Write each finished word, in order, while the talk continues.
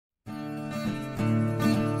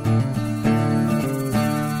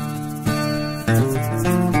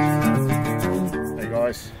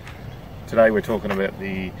guys, today we're talking about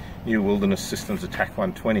the new Wilderness Systems Atak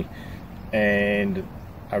 120 and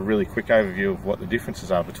a really quick overview of what the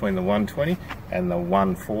differences are between the 120 and the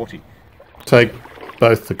 140. Take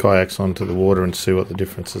both the kayaks onto the water and see what the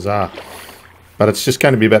differences are, but it's just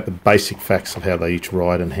going to be about the basic facts of how they each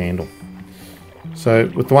ride and handle. So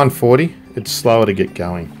with the 140, it's slower to get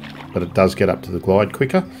going, but it does get up to the glide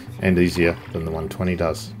quicker and easier than the 120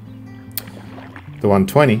 does. The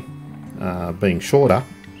 120, being shorter,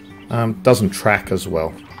 doesn't track as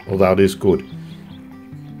well, although it is good.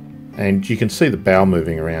 And you can see the bow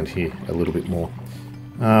moving around here a little bit more.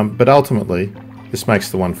 But ultimately, this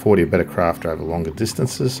makes the 140 a better craft over longer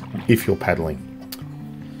distances if you're paddling.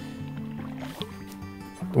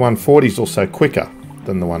 The 140 is also quicker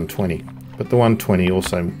than the 120, but the 120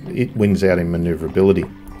 also wins out in manoeuvrability,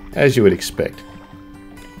 as you would expect.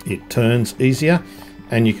 It turns easier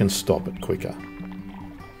and you can stop it quicker.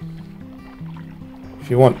 If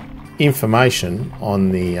you want information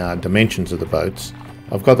on the dimensions of the boats,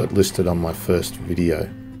 I've got that listed on my first video.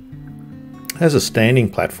 As a standing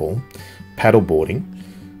platform, paddleboarding,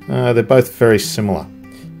 they're both very similar,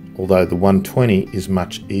 although the 120 is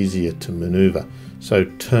much easier to manoeuvre. So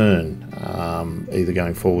turn, either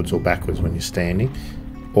going forwards or backwards when you're standing,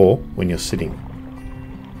 or when you're sitting.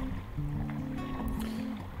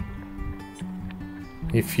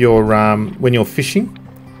 If you're when you're fishing,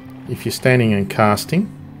 if you're standing and casting,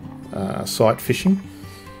 sight fishing,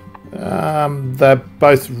 they're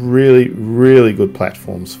both really good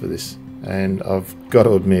platforms for this, and I've got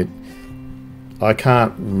to admit I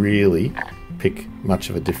can't really pick much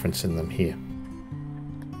of a difference in them here.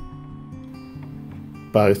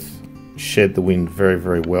 Both shed the wind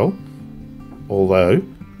very well, although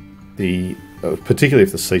particularly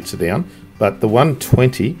if the seats are down, but the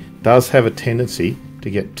 120 does have a tendency to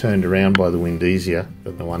get turned around by the wind easier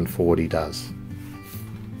than the 140 does.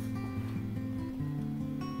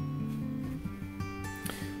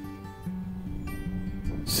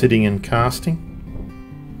 Sitting and casting,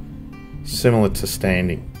 similar to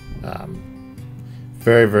standing.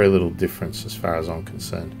 Very little difference as far as I'm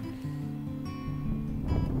concerned.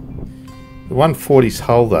 The 140's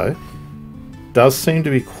hull though does seem to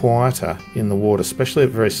be quieter in the water, especially at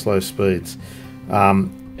very slow speeds.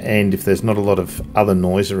 And if there's not a lot of other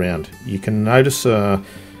noise around, you can notice some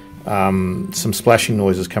splashing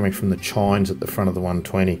noises coming from the chines at the front of the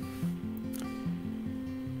 120.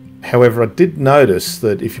 However, I did notice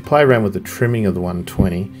that if you play around with the trimming of the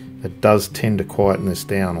 120, it does tend to quieten this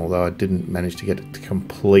down, although I didn't manage to get it to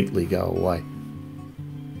completely go away.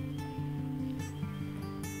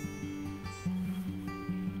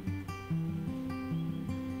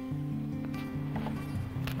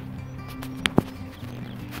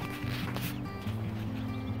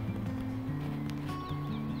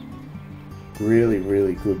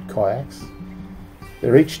 Really good kayaks.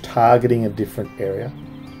 They're each targeting a different area,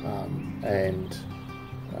 and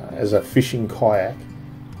as a fishing kayak,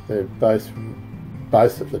 they're both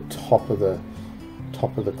at the top of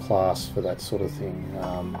the class for that sort of thing.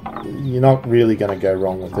 You're not really going to go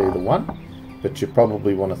wrong with either one, but you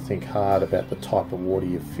probably want to think hard about the type of water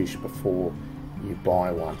you fish before you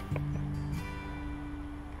buy one.